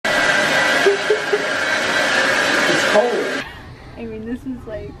This is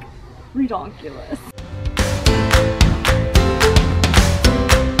like redonkulous.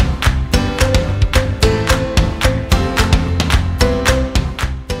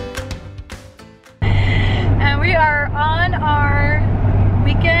 And we are on our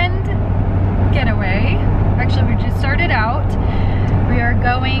weekend getaway. Actually, we just started out. We are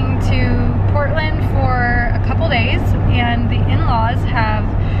going to Portland for a couple days, and the in-laws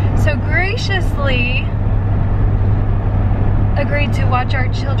have so graciously agreed to watch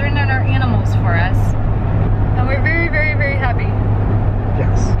our children and our animals for us. And we're very, very, very happy.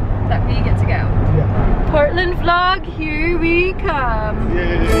 Yes. That we get to go. Yeah. Portland vlog, here we come.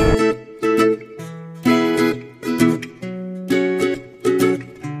 Yay.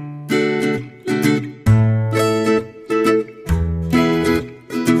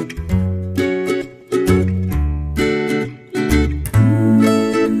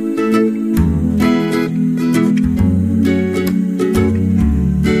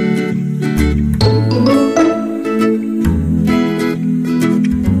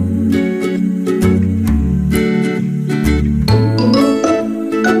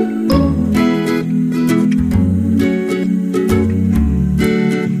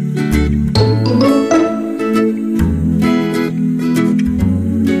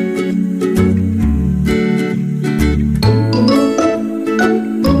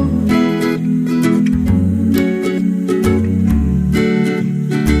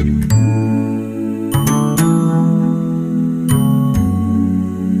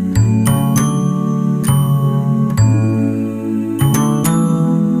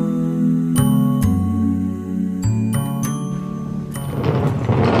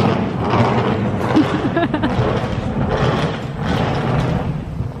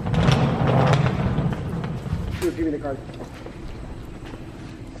 Give me the card.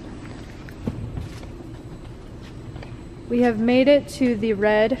 We have made it to the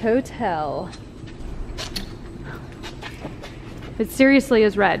Red Hotel. It seriously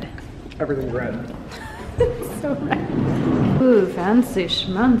is red. Everything's red. It's so red. Ooh, fancy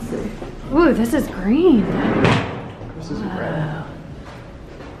schmancy. Ooh, this is green. This is red.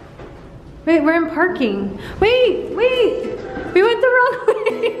 Wait, we're in parking. Wait, wait. We went the wrong way.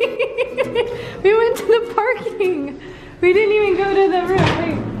 We went to the parking. We didn't even go to the room.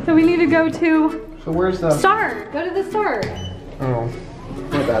 Wait, so we need to go to... So where's the... Star. Go to the Star. Oh,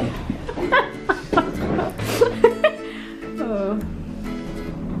 my bad. Oh.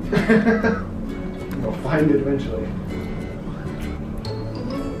 We'll find it eventually.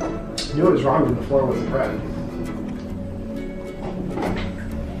 You know what was wrong when the floor wasn't red?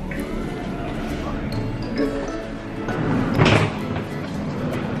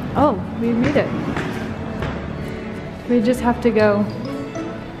 Oh, we made it. We just have to go.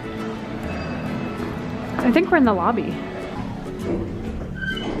 I think we're in the lobby. I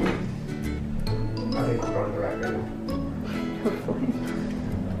think we're going the right way. Hopefully.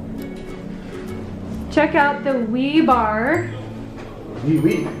 Check out the Wee Bar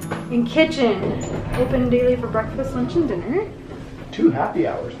Wee. and kitchen. Open daily for breakfast, lunch, and dinner. 2 happy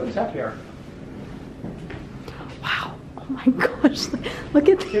hours. What is happy hour? Wow. Oh my gosh. Look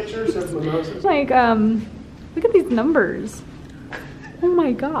at these. Pictures of mimosas. Like, look at these numbers. Oh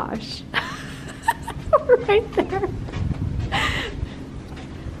my gosh. Right there.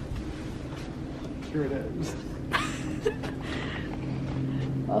 Here it is.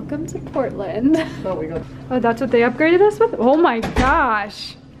 Welcome to Portland. Oh, we got... Oh, that's what they upgraded us with? Oh my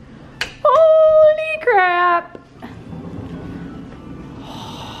gosh. Holy crap.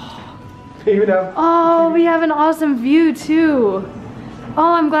 Even have... Oh, we have an awesome view too.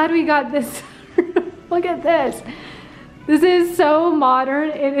 Oh, I'm glad we got this. Look at this. This is so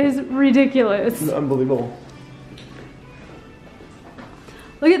modern. It is ridiculous. It's unbelievable.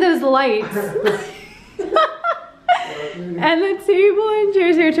 Look at those lights. And the table and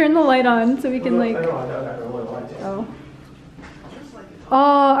chairs here. Turn the light on so we can like... Oh.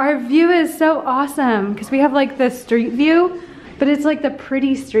 Oh, our view is so awesome because we have like the street view, but it's like the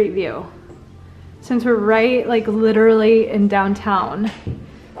pretty street view. Since we're right, like literally in downtown.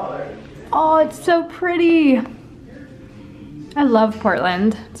 Oh, it's so pretty. I love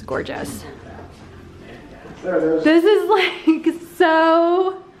Portland. It's gorgeous. This is like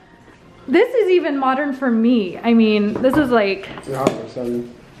so... This is even modern for me. I mean, this is like...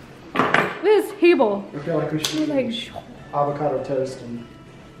 This table. I feel like we should like avocado toast and...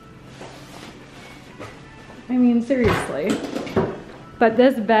 I mean, seriously. But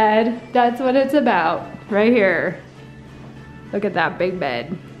this bed, that's what it's about. Right here. Look at that big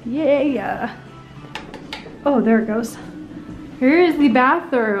bed. Yeah. Oh, there it goes. Here is the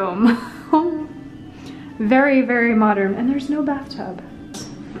bathroom. Very, very modern. And there's no bathtub.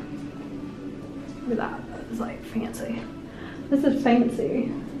 Look at that. That is like fancy. This is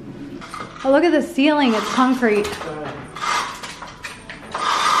fancy. Oh, look at the ceiling. It's concrete.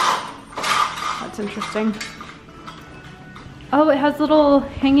 That's interesting. Oh, it has little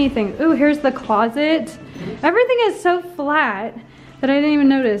hangy things. Ooh, here's the closet. Everything is so flat that I didn't even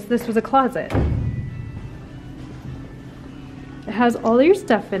notice this was a closet. It has all your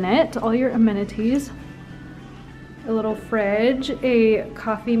stuff in it, all your amenities. A little fridge, a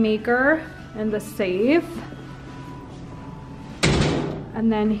coffee maker, and the safe. And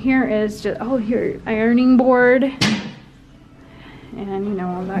then here is just, oh, here, ironing board. And you know,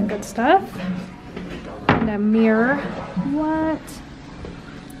 all that good stuff. And a mirror. What?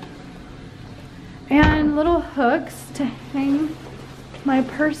 And little hooks to hang my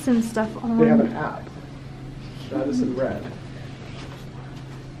purse and stuff on. They have an app. RADISSON Red.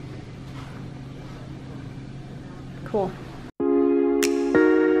 Cool.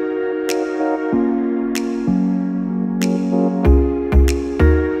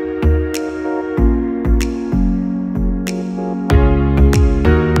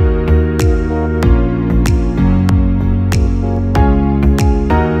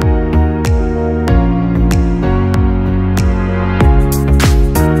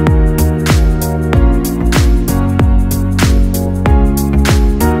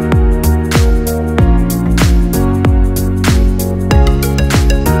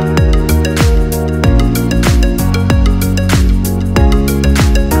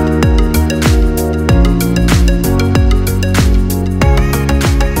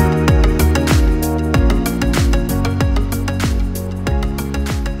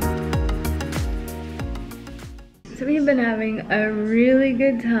 So we've been having a really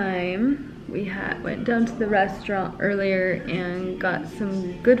good time. We went down to the restaurant earlier and got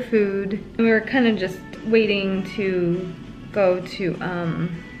some good food. We were kind of just waiting to go to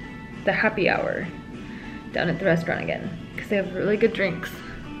the happy hour down at the restaurant again because they have really good drinks.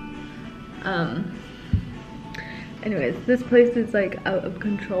 Anyways, this place is like out of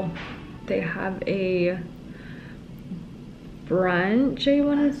control. They have a brunch, I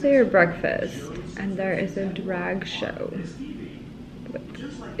want to say, or breakfast, and there is a drag show.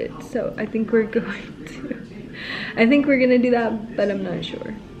 So I think we're going to, I think we're gonna do that, but I'm not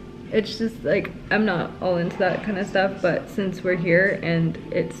sure. It's just like, I'm not all into that kind of stuff, but since we're here and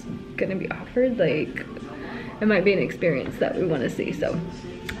it's gonna be offered, like, it might be an experience that we want to see. So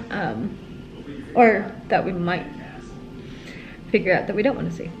or that we might figure out that we don't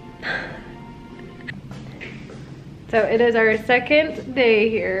want to see. So it is our second day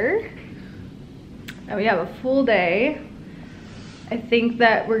here. And we have a full day. I think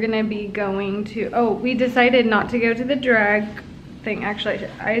that we're gonna be going to, oh, we decided not to go to the drag thing. Actually,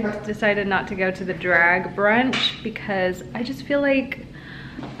 I decided not to go to the drag brunch because I just feel like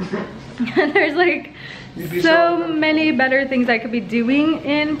there's like so many better things I could be doing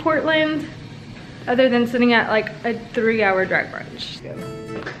in Portland other than sitting at like a 3-hour drag brunch.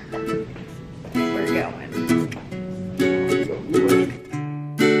 We're going.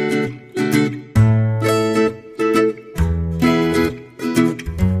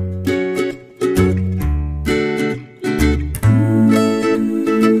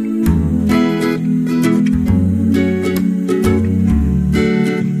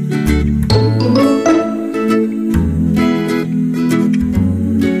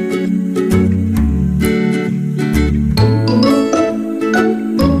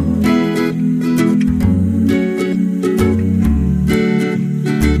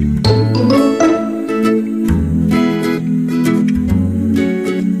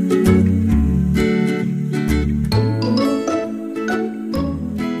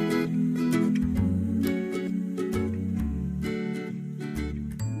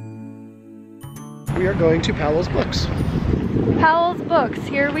 We are going to Powell's Books. Powell's Books,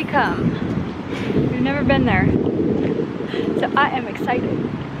 here we come. We've never been there, so I am excited.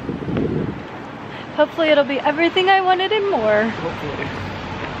 Hopefully it'll be everything I wanted and more. Hopefully.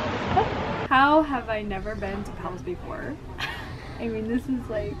 How have I never been to Powell's before? I mean, this is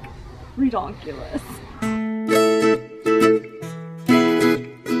like redonkulous.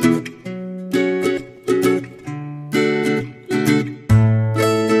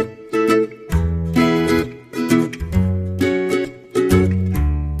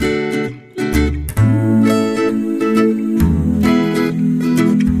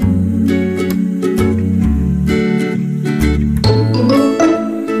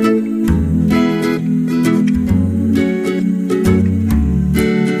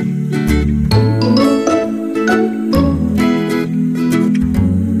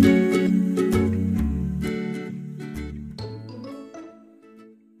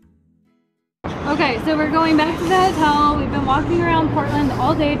 going back to the hotel. We've been walking around Portland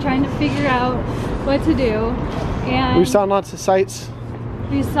all day trying to figure out what to do. And We saw lots of sights.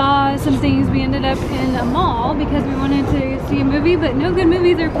 we saw some things. We ended up in a mall because we wanted to see a movie, but no good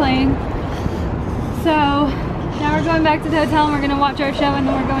movies are playing. So now we're going back to the hotel and we're gonna watch our show, and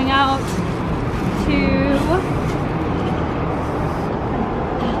then we're going out to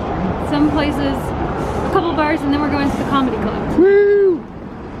some places, a couple bars, and then we're going to the comedy club. Woo!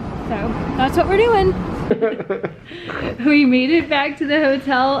 So that's what we're doing. We made it back to the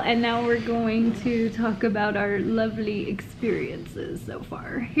hotel, and now we're going to talk about our lovely experiences so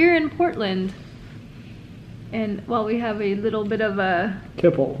far here in Portland. And while we have a little bit of a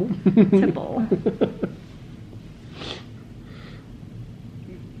Tipple.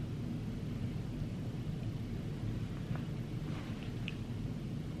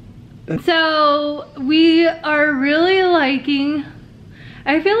 So we are really liking,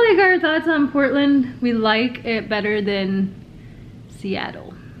 I feel like our thoughts on Portland, we like it better than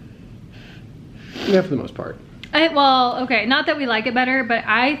Seattle. Yeah, for the most part. Well, okay, not that we like it better, but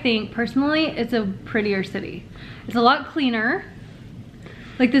I think personally it's a prettier city. It's a lot cleaner.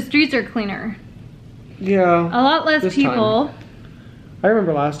 Like the streets are cleaner. Yeah. A lot less people. Time. I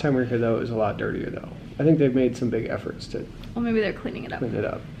remember last time we were here though, it was a lot dirtier though. I think they've made some big efforts to Well, maybe they're cleaning it up. clean it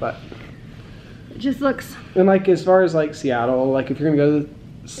up, but. It just looks. And like as far as like Seattle, like if you're gonna go to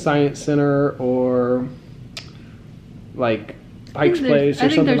the Science Center or like Pike's Place or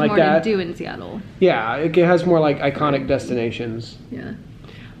something like that. I think there's more to do in Seattle. Yeah, it has more like iconic destinations. Yeah.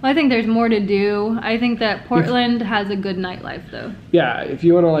 Well, I think there's more to do. I think that Portland has a good nightlife though. Yeah, if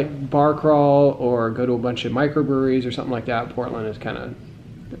you want to like bar crawl or go to a bunch of microbreweries or something like that, Portland is kind of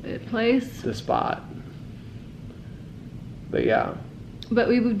The place. the spot. But yeah. But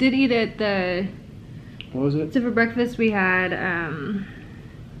we did eat at the. What was it? So for breakfast we had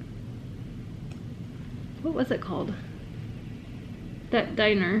what was it called? That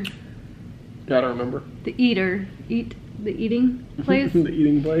diner. I don't remember. The eating place. The eating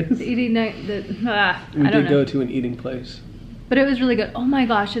place. The eating night. We I don't did know. go to an eating place. But it was really good. Oh my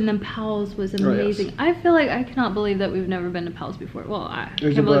gosh! And then Powell's was amazing. Oh, yes. I feel like I cannot believe that we've never been to Powell's before. Well, I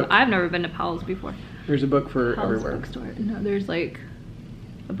There's can't a believe book. I've never been to Powell's before. There's a book for Powell's everywhere. bookstore. No, there's like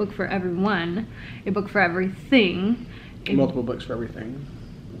a book for everyone, a book for everything. Multiple books for everything.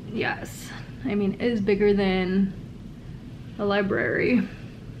 Yes, I mean it is bigger than a library.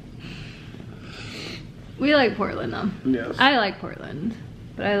 We like Portland though. Yes. I like Portland,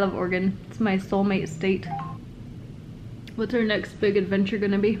 but I love Oregon. It's my soulmate state. What's our next big adventure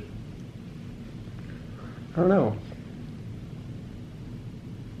gonna be? I don't know.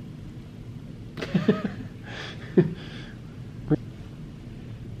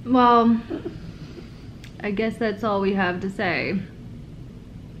 Well, I guess that's all we have to say.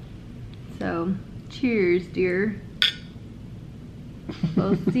 So, cheers, dear.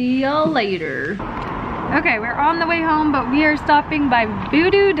 We'll see y'all later. Okay, we're on the way home, but we are stopping by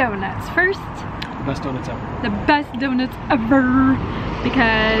Voodoo Donuts first. Best donuts ever. The best donuts ever.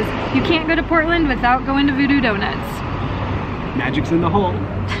 Because you can't go to Portland without going to Voodoo Donuts. Magic's in the hole.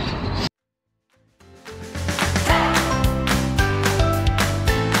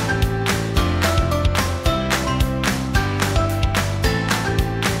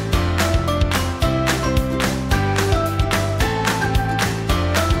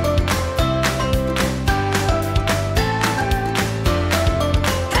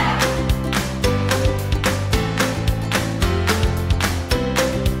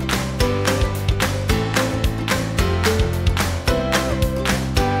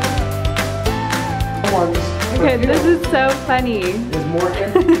 Okay, this is so funny. Is more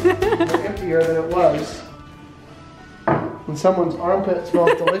emptier than it was when someone's armpit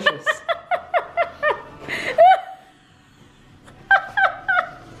smells delicious.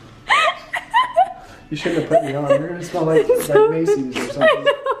 You shouldn't have put me on. You're gonna smell like Macy's or something.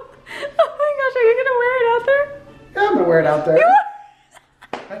 Oh my gosh, are you gonna wear it out there? Yeah, I'm gonna wear it out there.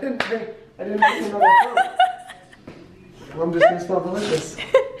 I didn't make another coat. I'm just gonna smell delicious.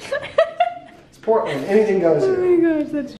 It's Portland. Anything goes here. Oh my gosh, that's